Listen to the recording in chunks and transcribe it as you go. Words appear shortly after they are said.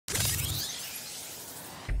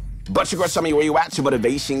But your girl, me where you at? Your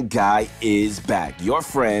motivation guy is back. Your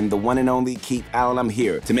friend, the one and only Keith Allen. I'm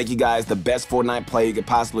here to make you guys the best Fortnite player you could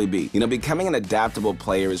possibly be. Becoming an adaptable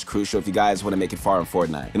player is crucial if you guys want to make it far in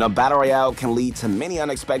Fortnite. Battle Royale can lead to many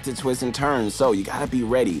unexpected twists and turns, so you gotta be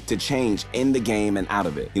ready to change in the game and out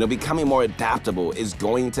of it. Becoming more adaptable is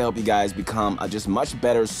going to help you guys become a just much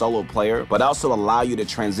better solo player, but also allow you to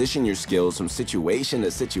transition your skills from situation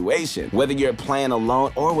to situation, whether you're playing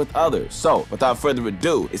alone or with others. So, without further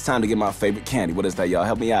ado, it's time to get my favorite candy. What is that, y'all?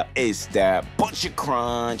 Help me out. It's that Butcher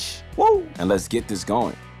Crunch. Woo! And let's get this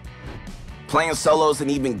going. Playing solos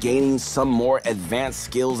and even gaining some more advanced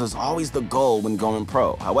skills is always the goal when going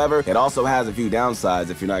pro. However, it also has a few downsides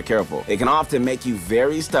if you're not careful. It can often make you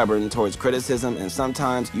very stubborn towards criticism, and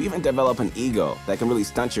sometimes you even develop an ego that can really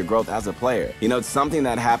stunt your growth as a player. It's something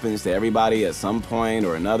that happens to everybody at some point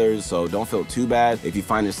or another, so don't feel too bad if you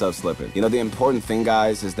find yourself slipping. The important thing,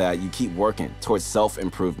 guys, is that you keep working towards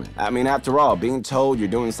self-improvement. After all, being told you're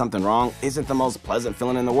doing something wrong isn't the most pleasant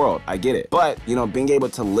feeling in the world. I get it. But, being able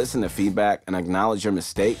to listen to feedback and acknowledge your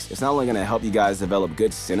mistakes, it's not only going to help you guys develop good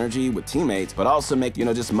synergy with teammates, but also make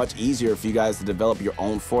just much easier for you guys to develop your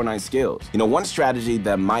own Fortnite skills. One strategy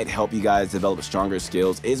that might help you guys develop stronger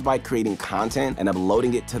skills is by creating content and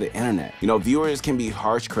uploading it to the internet. Viewers can be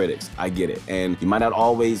harsh critics, I get it, and you might not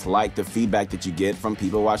always like the feedback that you get from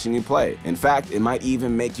people watching you play. In fact, it might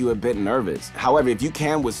even make you a bit nervous. However, if you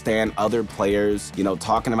can withstand other players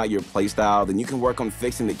talking about your playstyle, then you can work on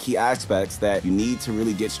fixing the key aspects that you need to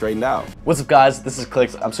really get straightened out. What's up, guys? This is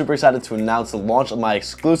Clicks. I'm super excited to announce the launch of my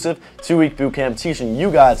exclusive 2-week bootcamp teaching you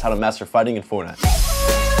guys how to master fighting in Fortnite.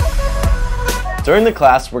 During the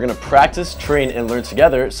class, we're going to practice, train, and learn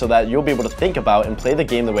together so that you'll be able to think about and play the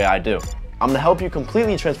game the way I do. I'm going to help you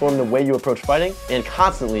completely transform the way you approach fighting and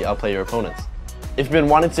constantly outplay your opponents. If you've been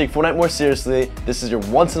wanting to take Fortnite more seriously, this is your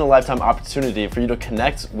once-in-a-lifetime opportunity for you to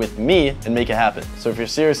connect with me and make it happen. So if you're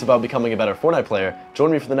serious about becoming a better Fortnite player,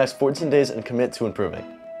 join me for the next 14 days and commit to improving.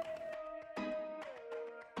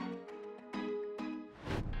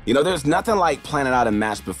 There's nothing like planning out a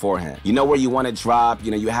match beforehand. You know where you want to drop,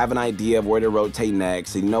 you have an idea of where to rotate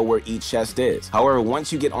next, and you know where each chest is. However,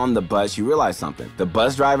 once you get on the bus, you realize something. The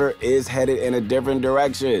bus driver is headed in a different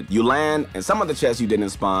direction. You land, and some of the chests you didn't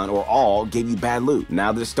spawn, or all, gave you bad loot.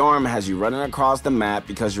 Now the storm has you running across the map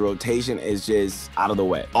because your rotation is just out of the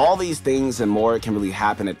way. All these things and more can really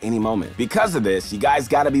happen at any moment. Because of this, you guys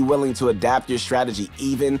gotta be willing to adapt your strategy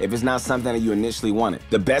even if it's not something that you initially wanted.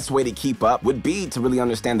 The best way to keep up would be to really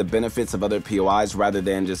understand the benefits of other POIs rather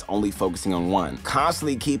than just only focusing on one.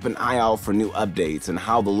 Constantly keep an eye out for new updates and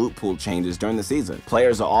how the loot pool changes during the season.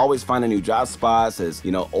 Players are always finding new drop spots as,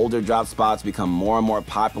 older drop spots become more and more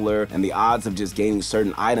popular, and the odds of just gaining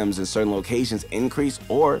certain items in certain locations increase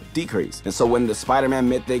or decrease. And so when the Spider-Man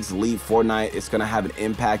mythics leave Fortnite, it's gonna have an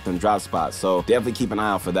impact on drop spots, so definitely keep an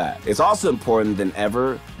eye out for that. It's also important than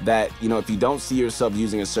ever that, if you don't see yourself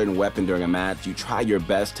using a certain weapon during a match, you try your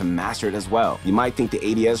best to master it as well. You might think the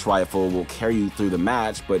ADS rifle will carry you through the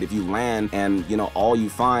match, but if you land and all you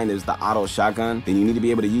find is the auto shotgun, then you need to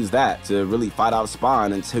be able to use that to really fight off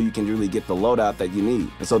spawn until you can really get the loadout that you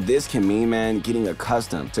need. And so this can mean, man, getting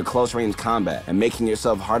accustomed to close range combat and making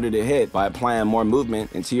yourself harder to hit by applying more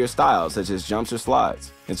movement into your style, such as jumps or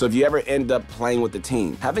slides. And so if you ever end up playing with the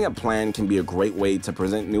team, having a plan can be a great way to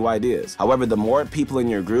present new ideas. However, the more people in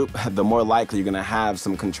your group, the more likely you're gonna have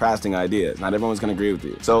some contrasting ideas. Not everyone's gonna agree with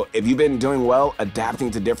you. So if you've been doing well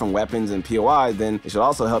adapting to different weapons and POIs, then it should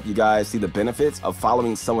also help you guys see the benefits of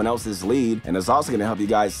following someone else's lead, and it's also gonna help you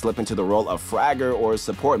guys slip into the role of fragger or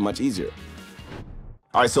support much easier.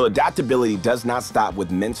 Alright, so adaptability does not stop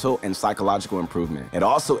with mental and psychological improvement. It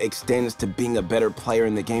also extends to being a better player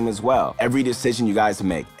in the game as well. Every decision you guys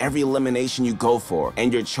make, every elimination you go for,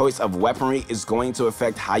 and your choice of weaponry is going to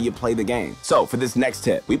affect how you play the game. So for this next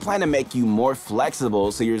tip, we plan to make you more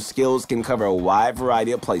flexible so your skills can cover a wide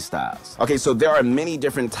variety of playstyles. Okay, so there are many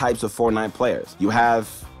different types of Fortnite players. You have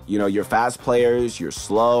your fast players, your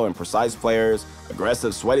slow and precise players,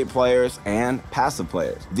 aggressive, sweaty players, and passive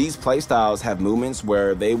players. These playstyles have movements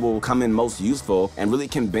where they will come in most useful and really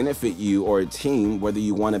can benefit you or a team, whether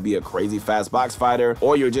you want to be a crazy fast box fighter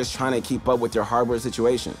or you're just trying to keep up with your hardware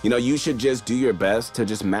situation. You should just do your best to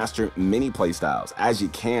just master many playstyles as you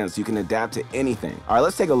can so you can adapt to anything. All right,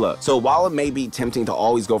 let's take a look. So while it may be tempting to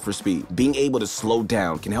always go for speed, being able to slow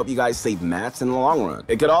down can help you guys save mats in the long run.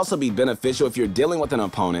 It could also be beneficial if you're dealing with an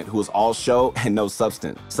opponent who is all show and no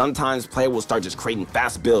substance. Sometimes players will start just creating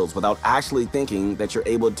fast builds without actually thinking that you're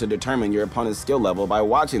able to determine your opponent's skill level by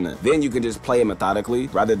watching them. Then you can just play it methodically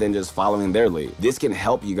rather than just following their lead. This can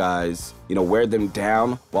help you guys wear them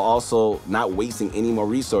down while also not wasting any more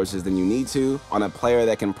resources than you need to on a player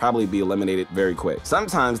that can probably be eliminated very quick.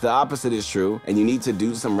 Sometimes the opposite is true, and you need to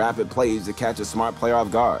do some rapid plays to catch a smart player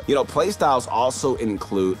off guard. Play styles also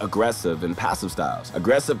include aggressive and passive styles.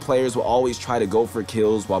 Aggressive players will always try to go for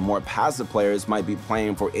kills, while more passive players might be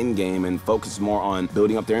playing for in-game and focus more on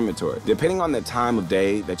building up their inventory. Depending on the time of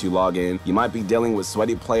day that you log in, you might be dealing with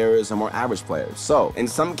sweaty players or more average players. So, in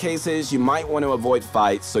some cases, you might want to avoid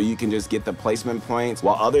fights so you can just get the placement points,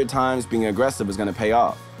 while other times being aggressive is going to pay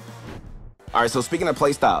off. Alright, so speaking of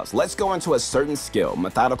playstyles, let's go into a certain skill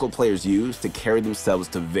methodical players use to carry themselves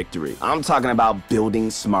to victory. I'm talking about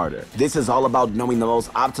building smarter. This is all about knowing the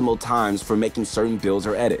most optimal times for making certain builds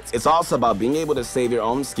or edits. It's also about being able to save your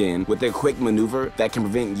own skin with a quick maneuver that can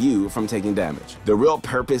prevent you from taking damage. The real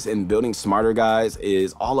purpose in building smarter, guys,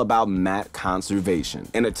 is all about mat conservation.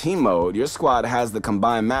 In a team mode, your squad has the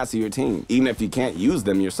combined mats of your team. Even if you can't use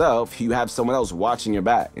them yourself, you have someone else watching your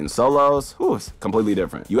back. In solos, it's completely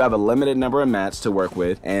different. You have a limited number of mats to work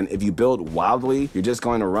with, and if you build wildly, you're just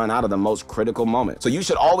going to run out of the most critical moment. So you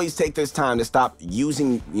should always take this time to stop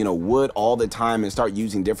using, wood all the time and start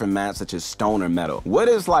using different mats such as stone or metal. Wood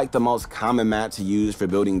is like the most common mat to use for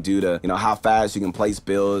building due to, how fast you can place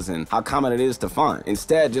builds and how common it is to find.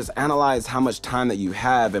 Instead, just analyze how much time that you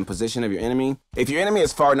have and position of your enemy. If your enemy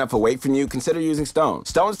is far enough away from you, consider using stone.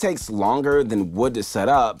 Stones takes longer than wood to set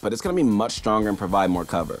up, but it's going to be much stronger and provide more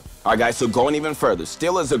cover. Alright guys, so going even further,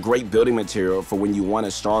 steel is a great building material for when you want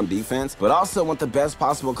a strong defense, but also want the best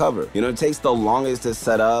possible cover. It takes the longest to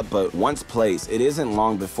set up, but once placed, it isn't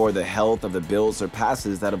long before the health of the build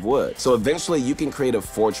surpasses that of wood. So eventually you can create a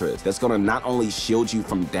fortress that's going to not only shield you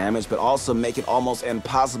from damage, but also make it almost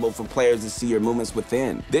impossible for players to see your movements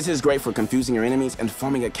within. This is great for confusing your enemies and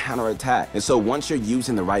forming a counterattack. And so once you're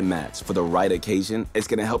using the right mats for the right occasion, it's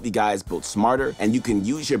going to help you guys build smarter, and you can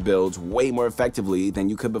use your builds way more effectively than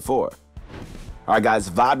you could before. Alright guys,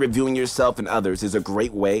 VOD reviewing yourself and others is a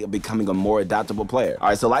great way of becoming a more adaptable player.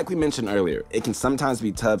 Alright, so like we mentioned earlier, it can sometimes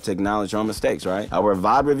be tough to acknowledge your own mistakes, right? However,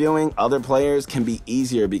 VOD reviewing other players can be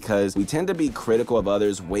easier because we tend to be critical of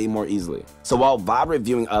others way more easily. So while VOD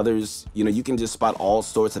reviewing others, you can just spot all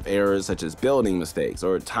sorts of errors such as building mistakes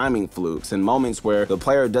or timing flukes and moments where the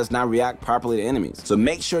player does not react properly to enemies. So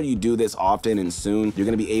make sure you do this often, and soon you're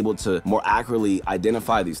going to be able to more accurately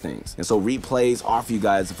identify these things. And so replays offer you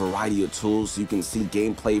guys a variety of tools so you can see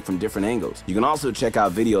gameplay from different angles. You can also check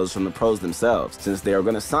out videos from the pros themselves, since they are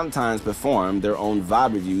going to sometimes perform their own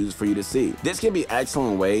VOD reviews for you to see. This can be an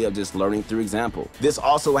excellent way of just learning through example. This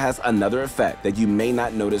also has another effect that you may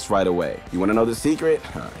not notice right away. You want to know the secret?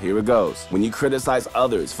 Here it goes. When you criticize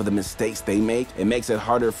others for the mistakes they make, it makes it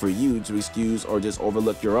harder for you to excuse or just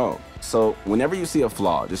overlook your own. So whenever you see a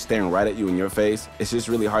flaw just staring right at you in your face, it's just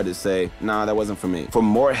really hard to say, nah, that wasn't for me. For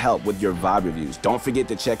more help with your VOD reviews, don't forget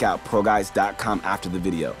to check out ProGuides.com after the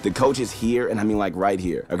video. The coaches here, and I mean like right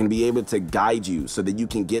here, are going to be able to guide you so that you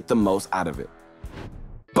can get the most out of it.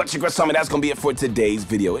 But you guys, that's gonna be it for today's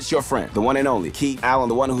video. It's your friend, the one and only Keith Allen,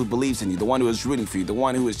 the one who believes in you, the one who is rooting for you, the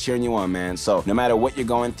one who is cheering you on, man. So no matter what you're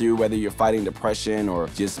going through, whether you're fighting depression or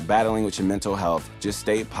just battling with your mental health, just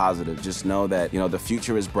stay positive. Just know that the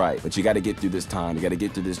future is bright, but you got to get through this time. You got to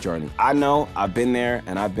get through this journey. I know I've been there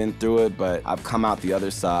and I've been through it, but I've come out the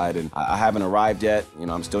other side, and I haven't arrived yet.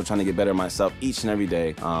 I'm still trying to get better myself each and every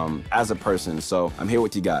day as a person. So I'm here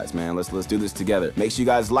with you guys, man. Let's do this together. Make sure you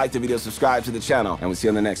guys like the video, subscribe to the channel, and we'll see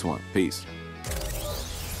you on the next one. Peace.